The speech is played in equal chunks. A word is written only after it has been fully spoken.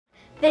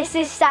This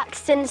is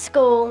Saxton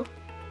School.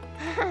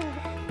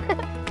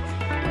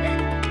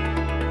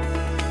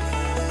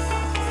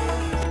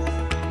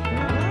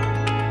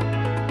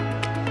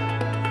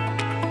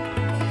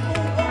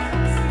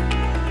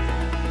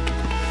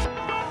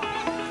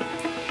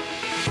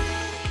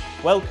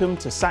 Welcome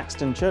to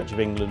Saxton Church of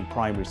England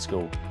Primary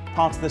School,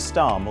 part of the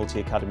STAR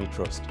Multi-Academy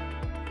Trust.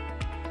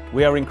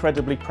 We are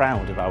incredibly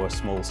proud of our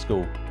small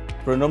school.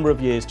 For a number of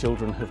years,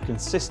 children have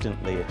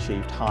consistently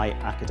achieved high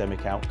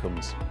academic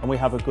outcomes, and we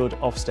have a good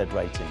Ofsted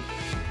rating,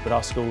 but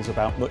our school's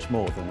about much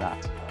more than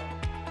that.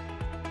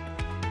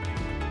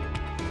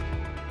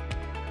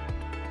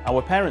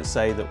 Our parents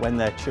say that when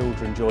their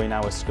children join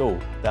our school,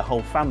 their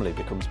whole family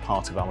becomes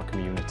part of our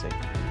community.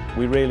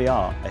 We really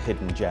are a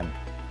hidden gem.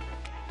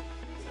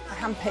 I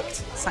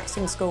handpicked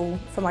Saxton School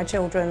for my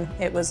children.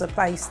 It was a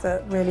place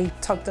that really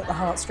tugged at the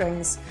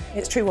heartstrings.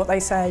 It's true what they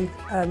say,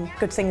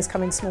 good things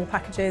come in small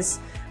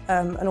packages,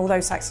 and although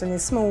Saxton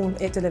is small,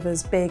 it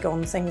delivers big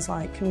on things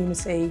like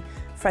community,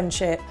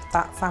 friendship,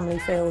 that family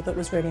feel that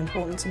was really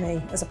important to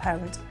me as a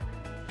parent.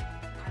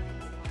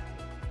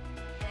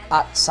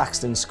 At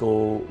Saxton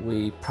School,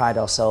 we pride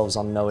ourselves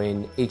on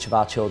knowing each of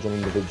our children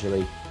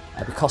individually.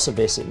 Because of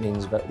this, it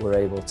means that we're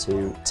able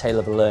to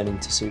tailor the learning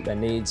to suit their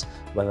needs,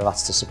 whether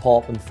that's to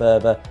support them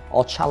further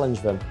or challenge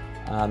them,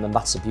 and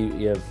that's the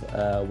beauty of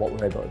what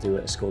we're able to do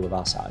at a school of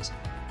our size.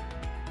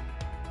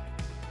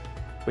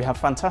 We have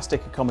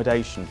fantastic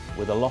accommodation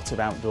with a lot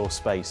of outdoor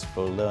space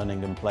for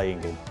learning and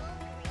playing in.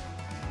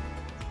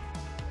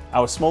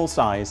 Our small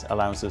size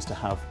allows us to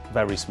have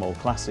very small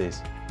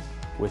classes,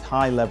 with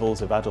high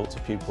levels of adult to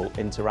pupil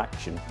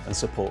interaction and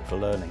support for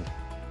learning.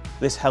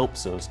 This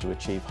helps us to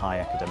achieve high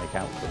academic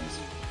outcomes.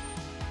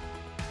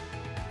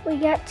 We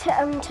get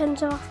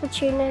tons of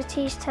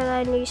opportunities to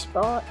learn new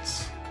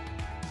sports.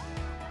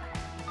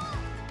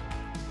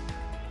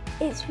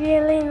 It's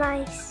really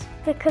nice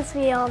because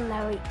we all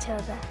know each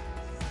other.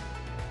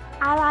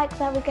 I like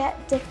that we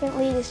get different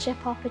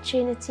leadership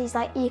opportunities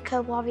like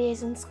Eco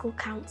Warriors and School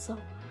Council.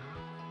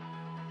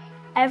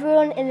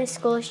 Everyone in the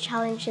school is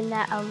challenged in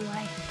their own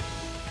way.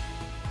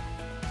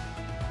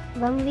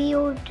 When we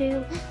all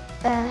do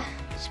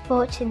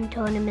sports and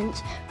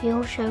tournaments, we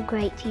all show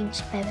great team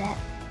spirit.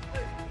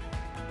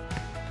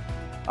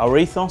 Our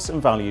ethos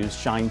and values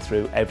shine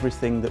through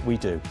everything that we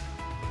do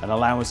and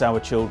allows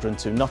our children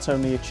to not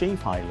only achieve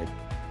highly,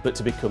 but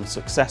to become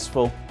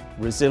successful,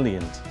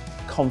 resilient,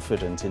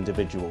 confident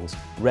individuals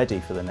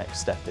ready for the next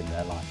step in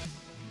their life.